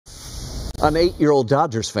An 8-year-old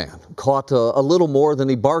Dodgers fan caught a little more than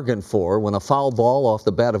he bargained for when a foul ball off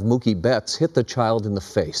the bat of Mookie Betts hit the child in the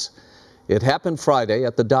face. It happened Friday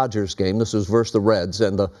at the Dodgers game. This was versus the Reds,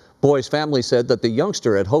 and the boy's family said that the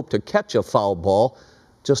youngster had hoped to catch a foul ball,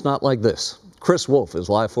 just not like this. Chris Wolfe is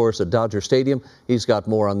live for us at Dodger Stadium. He's got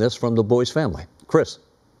more on this from the boy's family. Chris.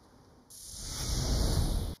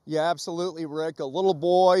 Yeah, absolutely, Rick. A little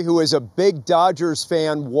boy who is a big Dodgers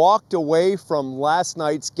fan walked away from last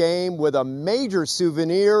night's game with a major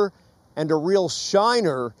souvenir and a real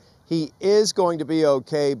shiner. He is going to be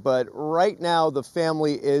okay, but right now the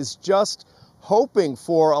family is just hoping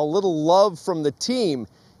for a little love from the team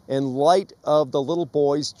in light of the little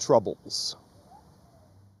boy's troubles.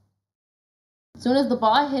 As soon as the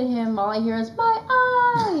ball hit him, all I hear is, "My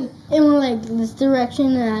eye!" It went like this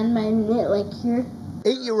direction and my mitt like here.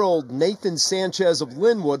 8-year-old Nathan Sanchez of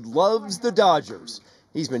Linwood loves the Dodgers.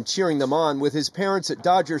 He's been cheering them on with his parents at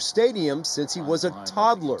Dodger Stadium since he was a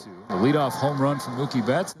toddler. A leadoff home run from Mookie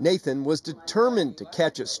Betts. Nathan was determined to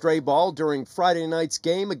catch a stray ball during Friday night's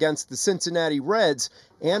game against the Cincinnati Reds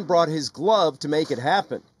and brought his glove to make it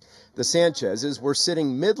happen. The Sanchezes were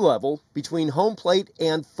sitting mid-level between home plate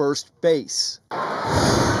and first base. Back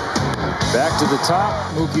to the top,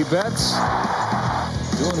 Mookie Betts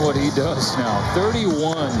doing what he does now.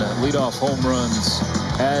 31 leadoff home runs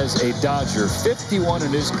as a Dodger, 51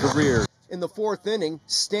 in his career. In the fourth inning,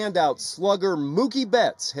 standout slugger Mookie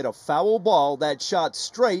Betts hit a foul ball that shot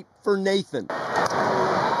straight for Nathan.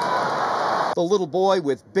 The little boy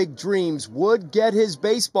with big dreams would get his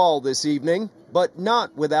baseball this evening, but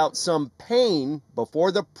not without some pain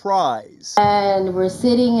before the prize. And we're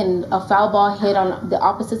sitting and a foul ball hit on the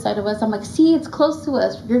opposite side of us. I'm like, "See, it's close to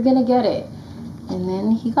us. You're going to get it." And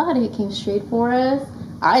then he got it. It came straight for us.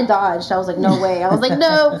 I dodged. I was like, "No way." I was like,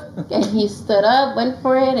 "No." And he stood up, went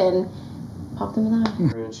for it, and popped him in the eye.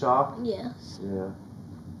 Were you in shock? Yes. Yeah.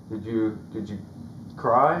 Did you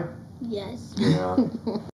cry? Yes. Yeah.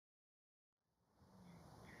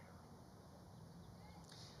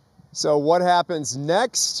 So what happens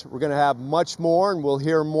next? We're going to have much more, and we'll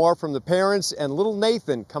hear more from the parents and little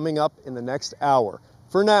Nathan coming up in the next hour.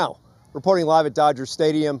 For now, reporting live at Dodger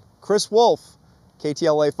Stadium, Chris Wolfe,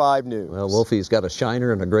 KTLA 5 News. Well, Wolfie's got a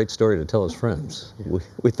shiner and a great story to tell his friends.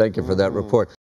 We thank you for that report.